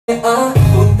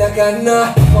Punta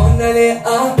Cana, póngale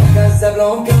a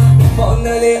Casablanca,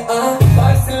 póngale a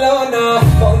Barcelona,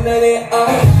 póngale a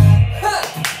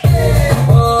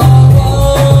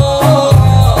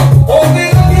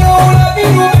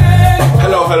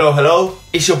Hello,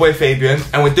 it's your boy Fabian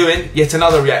and we're doing yet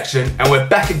another reaction and we're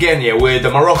back again here with the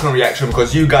Moroccan reaction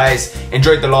because you guys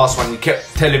enjoyed the last one. You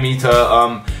kept telling me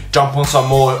to jump on some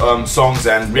more songs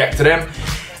and react to them,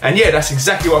 and yeah, that's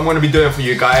exactly what I'm going to be doing for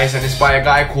you guys. And it's by a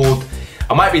guy called,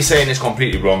 I might be saying this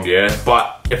completely wrong, yeah,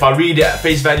 but if I read it at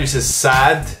face value it says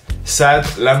Saad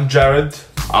Lamjarred.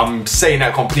 I'm saying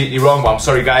that completely wrong, but I'm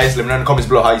sorry guys, let me know in the comments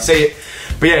below how you say it.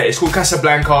 But yeah, it's called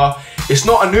Casablanca. It's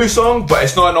not a new song, but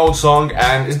it's not an old song,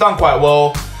 and it's done quite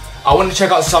well. I want to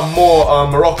check out some more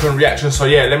Moroccan reactions, so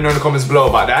yeah, let me know in the comments below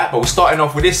about that. But we're starting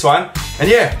off with this one, and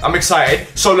yeah, I'm excited,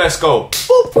 so let's go.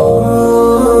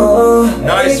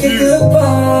 Nice view.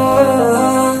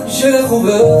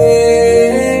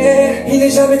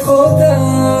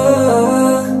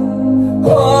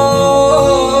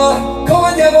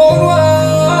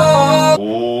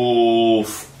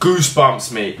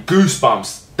 Goosebumps, mate,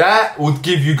 goosebumps. That would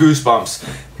give you goosebumps.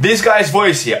 This guy's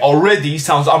voice here already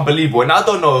sounds unbelievable, and I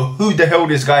don't know who the hell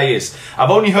this guy is.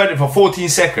 I've only heard it for 14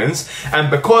 seconds,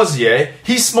 and because, yeah,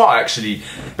 he's smart actually.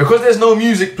 Because there's no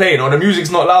music playing, or the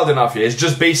music's not loud enough, yeah, it's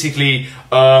just basically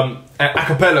an a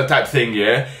cappella type thing,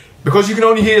 yeah. Because you can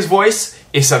only hear his voice,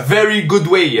 it's a very good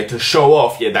way, yeah, to show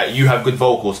off, yeah, that you have good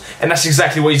vocals. And that's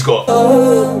exactly what he's got.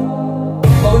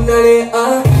 Póngale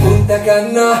a Punta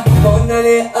Cana,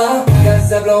 póngale a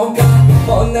Casablanca,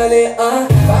 póngale a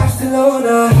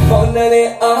Barcelona,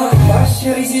 póngale a ma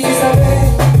chérie si tu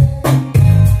savais.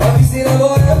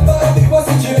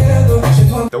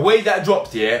 The way that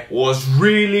dropped here was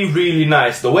really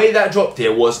nice. The way that dropped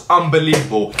here was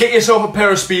unbelievable. Get yourself a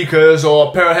pair of speakers or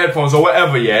a pair of headphones or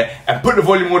whatever, yeah, and put the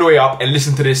volume all the way up and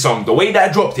listen to this song. The way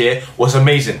that dropped here was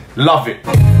amazing. Love it.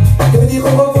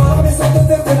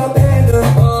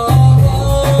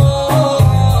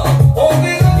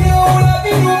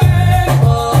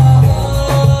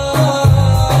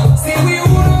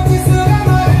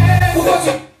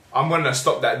 I'm gonna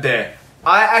stop that there.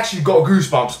 I actually got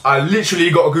goosebumps. I literally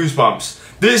got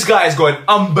goosebumps. This guy's got an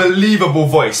unbelievable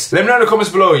voice. Let me know in the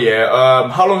comments below, yeah,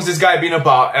 how long has this guy been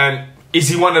about, and is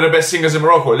he one of the best singers in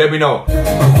Morocco? Let me know.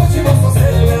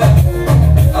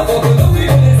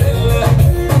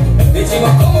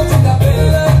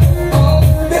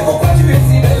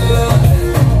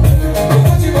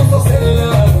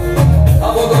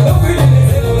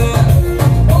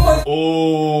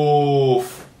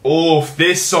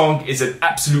 This song is an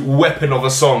absolute weapon of a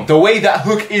song. The way that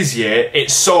hook is, yeah,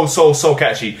 it's so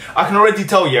catchy. I can already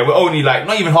tell, yeah, we're only like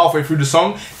not even halfway through the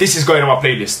song. This is going on my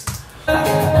playlist.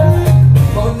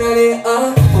 Póngale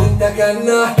a Punta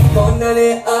Cana,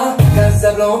 póngale a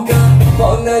Casablanca,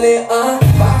 póngale a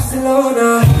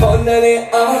Barcelona, póngale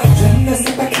a je ne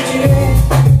sais pas qui tu es,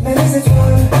 mais les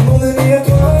étoiles m'ont donné à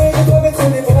toi et je dois mettre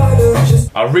mes voiles.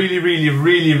 I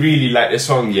really like this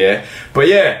song, yeah. But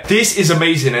yeah, this is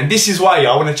amazing, and this is why,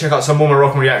 yeah, I want to check out some more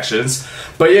Moroccan reactions.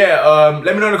 But yeah,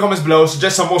 let me know in the comments below,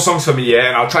 suggest some more songs for me, yeah,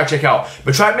 and I'll try to check out.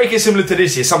 But try and make it similar to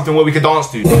this, yeah, something where we can dance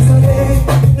to.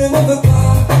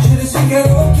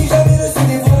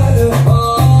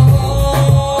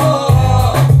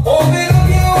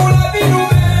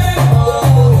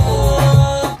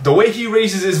 The way he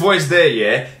raises his voice there,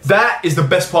 yeah, that is the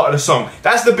best part of the song.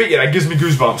 That's the bit, yeah, that gives me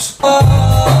goosebumps.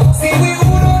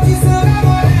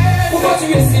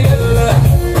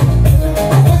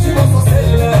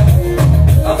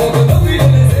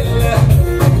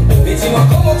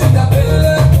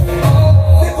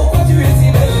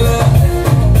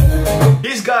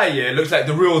 This guy, yeah, looks like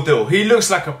the real deal. He looks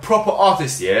like a proper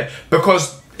artist, yeah,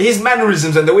 because his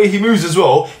mannerisms and the way he moves as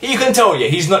well, you can tell, yeah,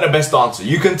 he's not the best dancer.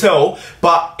 You can tell,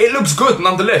 but it looks good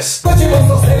nonetheless.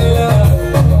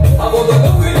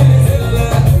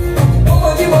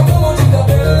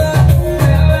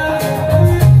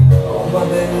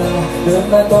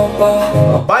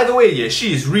 By the way, yeah,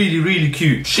 she is really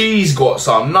cute. She's got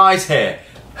some nice hair.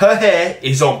 Her hair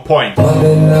is on point. Slow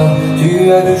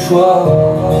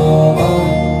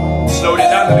it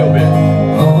down a little bit.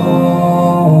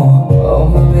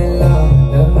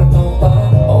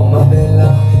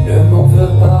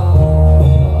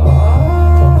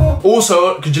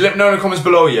 Also, could you let me know in the comments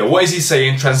below, yeah, what is he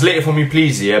saying? Translate it for me,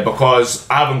 please, yeah, because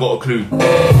I haven't got a clue.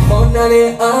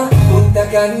 Póngale a Punta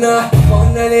Cana,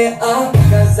 póngale a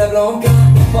Casablanca,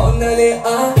 póngale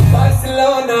a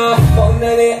Barcelona,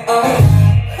 póngale a...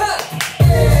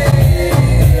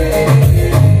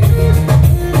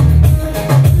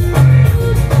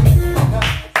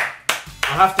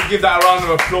 have to give that a round of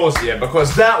applause here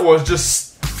because that was just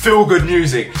feel good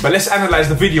music. But let's analyze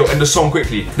the video and the song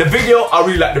quickly. The video, I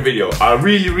really like the video. I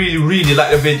really like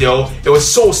the video. It was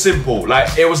so simple.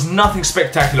 Like, it was nothing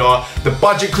spectacular. The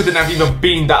budget couldn't have even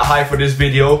been that high for this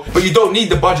video. But you don't need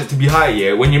the budget to be high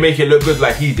here when you make it look good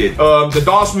like he did. The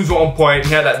dance moves were on point.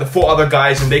 He had like the 4 other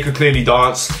guys and they could clearly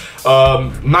dance.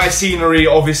 Nice scenery,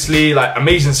 obviously, like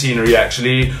amazing scenery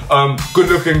actually. Good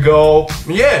looking girl.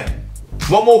 Yeah.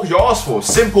 What more could you ask for?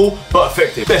 Simple but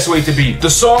effective. Best way to be. The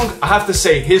song, I have to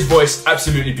say, his voice,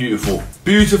 absolutely beautiful.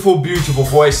 Beautiful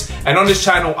voice. And on this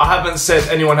channel, I haven't said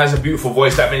anyone has a beautiful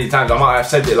voice that many times. I might have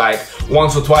said it like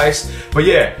once or twice. But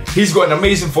yeah, he's got an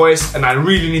amazing voice and I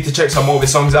really need to check some more of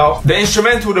his songs out. The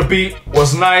instrumental, the beat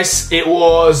was nice. It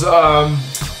was,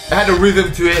 it had a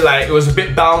rhythm to it, like it was a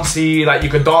bit bouncy, like you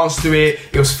could dance to it.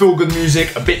 It was feel good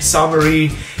music, a bit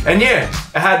summery. And yeah,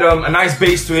 it had a nice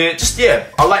bass to it. Just yeah,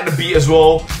 I like the beat as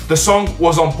well. The song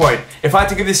was on point. If I had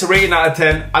to give this a rating out of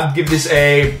 10, I'd give this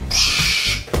a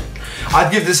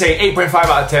 8.5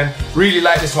 out of 10. Really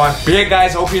like this one. But yeah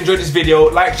guys, I hope you enjoyed this video.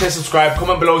 Like, share, subscribe,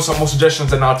 comment below some more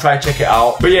suggestions and I'll try to check it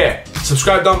out. But yeah,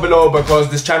 subscribe down below because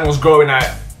this channel is growing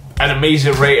at an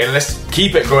amazing rate and let's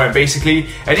keep it growing basically.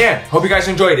 And yeah, hope you guys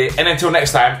enjoyed it and until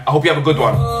next time, I hope you have a good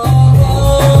one.